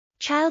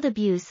Child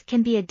abuse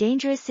can be a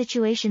dangerous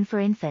situation for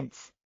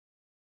infants.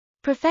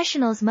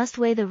 Professionals must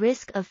weigh the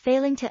risk of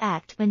failing to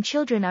act when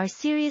children are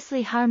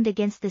seriously harmed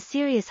against the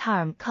serious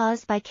harm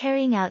caused by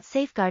carrying out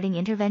safeguarding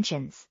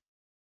interventions.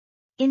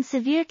 In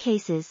severe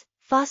cases,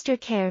 foster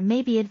care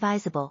may be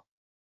advisable.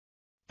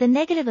 The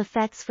negative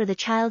effects for the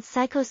child's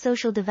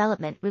psychosocial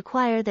development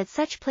require that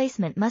such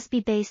placement must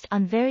be based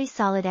on very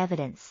solid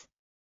evidence.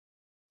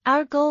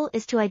 Our goal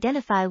is to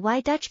identify why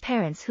Dutch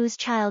parents whose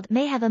child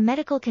may have a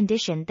medical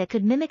condition that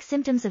could mimic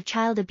symptoms of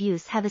child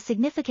abuse have a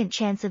significant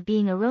chance of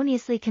being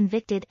erroneously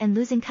convicted and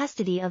losing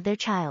custody of their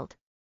child.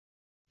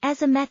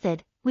 As a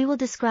method, we will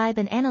describe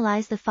and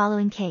analyze the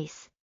following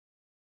case.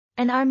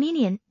 An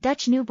Armenian,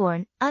 Dutch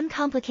newborn,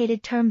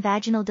 uncomplicated term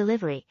vaginal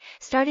delivery,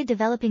 started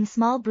developing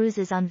small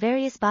bruises on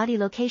various body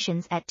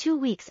locations at 2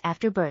 weeks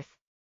after birth.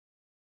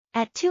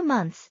 At 2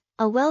 months,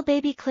 a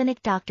well-baby clinic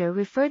doctor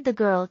referred the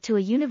girl to a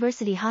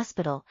university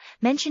hospital,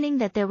 mentioning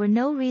that there were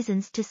no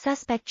reasons to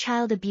suspect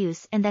child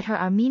abuse and that her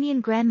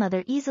Armenian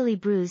grandmother easily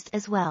bruised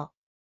as well.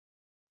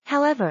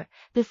 However,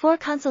 before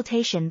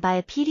consultation by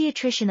a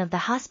pediatrician of the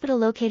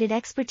hospital-located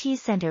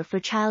Expertise Center for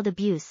Child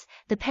Abuse,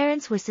 the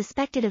parents were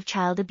suspected of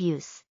child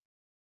abuse.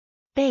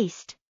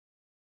 Based.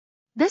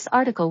 This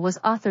article was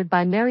authored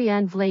by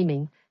Marianne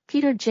Vlaming,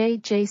 Pieter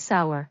J.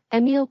 Sauer,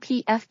 Emile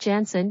P. F.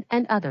 Janssen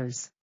and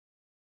others.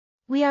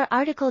 We are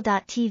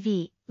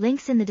RTCLTV,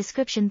 links in the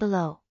description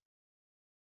below.